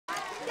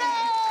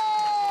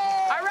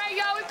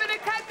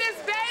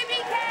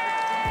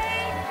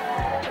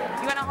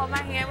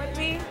hand with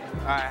me?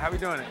 All right, how we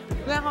doing it? You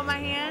gonna hold my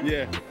hand?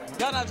 Yeah.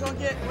 Y'all not drunk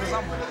yet? Because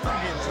I'm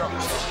getting drunk.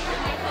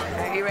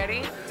 Okay, you ready?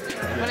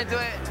 You wanna do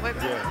it with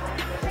me? Yeah.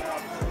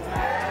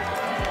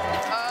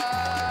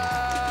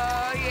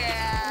 Oh,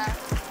 yeah.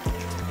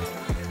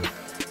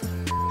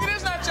 It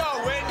is not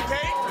y'all wedding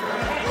cake.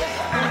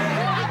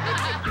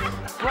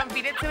 You wanna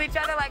beat it to each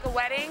other like a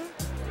wedding?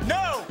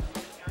 No.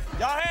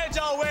 Y'all had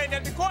y'all wedding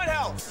at the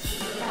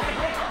courthouse.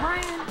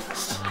 Ryan.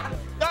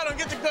 Y'all don't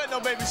get to cut no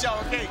baby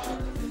shower cake.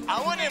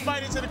 I wasn't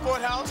invited to the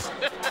courthouse.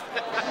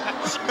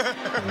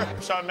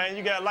 Charmaine,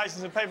 you got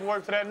license and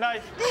paperwork for that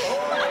knife?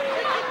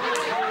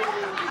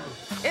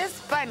 It's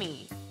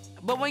funny,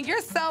 but when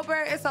you're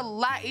sober, it's a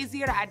lot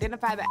easier to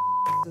identify the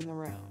in the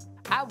room.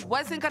 I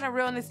wasn't gonna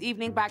ruin this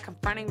evening by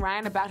confronting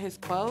Ryan about his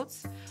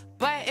quotes,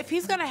 but if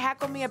he's gonna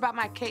heckle me about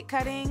my cake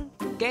cutting,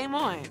 game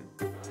on.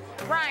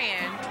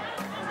 Ryan,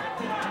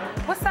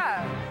 what's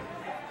up?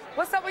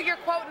 What's up with your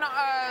quote in the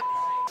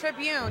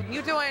Tribune?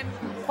 You doing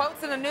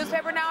quotes in the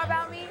newspaper now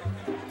about me?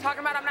 Talking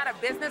about I'm not a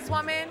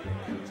businesswoman?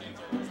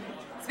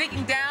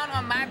 Speaking down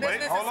on my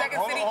business in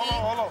Second City Inc.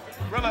 Hold on.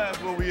 Realize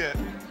where we at.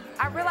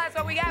 I realize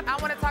where we at. I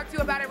want to talk to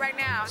you about it right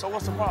now. So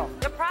what's the problem?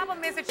 The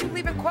problem is that you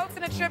leaving quotes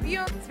in the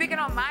Tribune speaking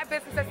on my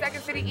business at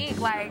Second City Inc.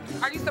 Like,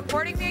 are you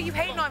supporting me or you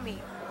hating on me?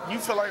 You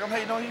feel like I'm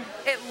hating on you?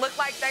 It looked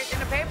like that in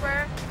the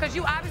paper, because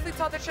you obviously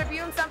told the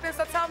Tribune something,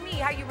 so tell me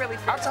how you really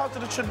feel. I talked to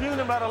the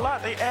Tribune about a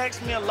lot. They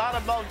asked me a lot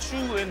about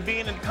you and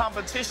being in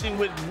competition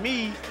with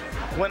me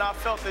when I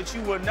felt that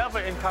you were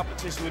never in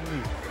competition with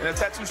me in a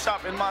tattoo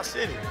shop in my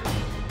city.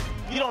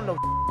 You don't know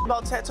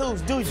about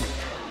tattoos, do you?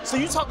 So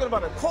you talking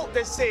about a quote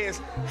that says,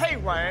 hey,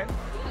 Ryan,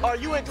 are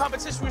you in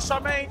competition with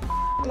Charmaine?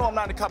 No, I'm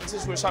not in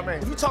competition with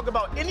Charmaine. If you talk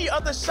about any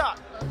other shop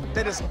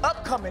that is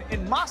upcoming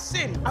in my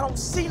city, I don't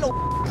see no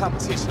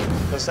competition.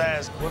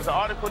 Besides, was the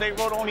article they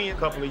wrote on me a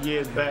couple of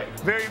years back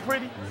very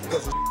pretty?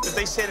 Because the that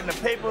they said in the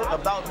paper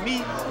about me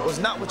was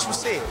not what you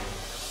said.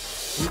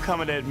 You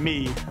coming at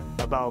me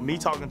about me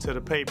talking to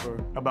the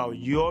paper about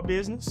your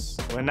business?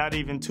 When not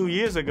even 2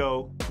 years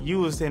ago, you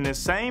was in the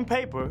same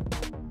paper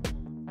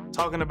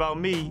talking about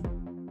me,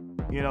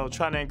 you know,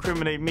 trying to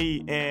incriminate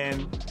me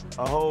in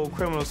a whole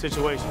criminal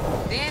situation.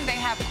 Then they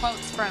have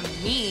quotes from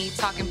me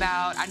talking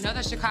about, I know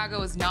that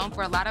Chicago is known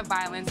for a lot of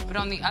violence, but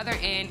on the other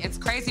end, it's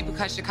crazy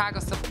because Chicago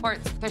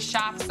supports the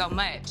shop so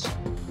much.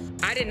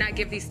 I did not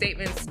give these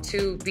statements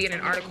to be in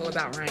an article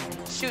about Ryan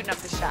Shooting up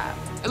the shop.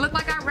 It looked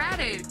like I read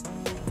it.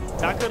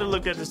 I could have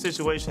looked at the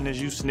situation as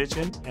you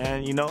snitching,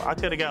 and, you know, I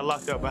could have got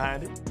locked up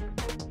behind it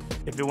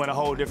if it went a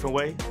whole different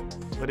way,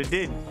 but it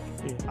didn't.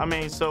 I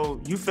mean, so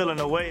you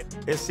feeling a way,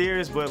 it's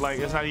serious, but like,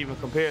 it's not even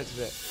compared to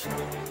that.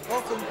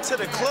 Welcome to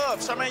the club.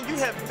 Charmaine, you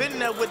have been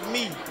there with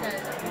me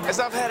as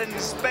I've had an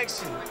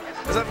inspection,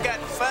 as I've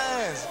gotten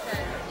fines.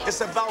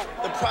 It's about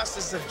the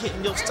process of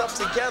getting your stuff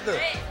together.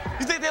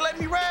 You think they let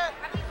me ride?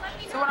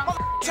 So what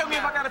Tell me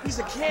if I got a piece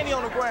of candy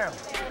on the ground.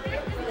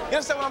 You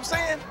understand what I'm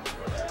saying?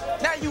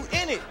 Now you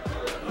in it.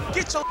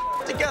 Get your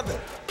together.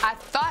 I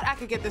thought I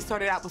could get this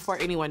sorted out before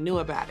anyone knew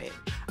about it.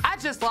 I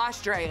just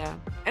lost Drea,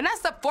 and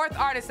that's the 4th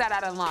artist that I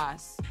done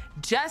lost.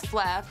 Just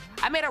left,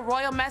 I made a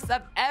royal mess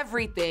of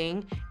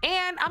everything,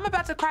 and I'm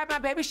about to cry at my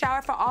baby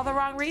shower for all the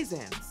wrong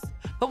reasons.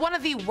 But one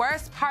of the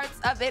worst parts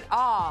of it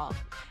all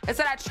is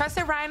that I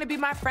trusted Ryan to be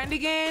my friend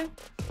again,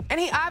 and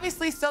he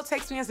obviously still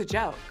takes me as a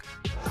joke.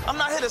 I'm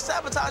not here to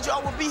sabotage you. I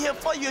will be here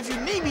for you if you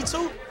need me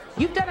to.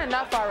 You've done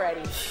enough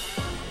already.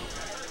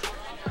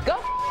 Go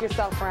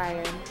yourself,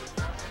 Ryan.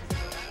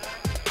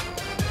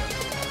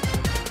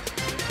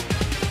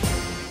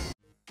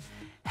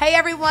 Hey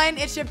everyone,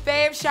 it's your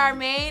fave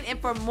Charmaine, and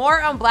for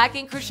more on Black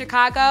Ink Crew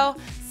Chicago,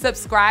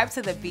 subscribe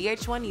to the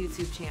VH1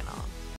 YouTube channel.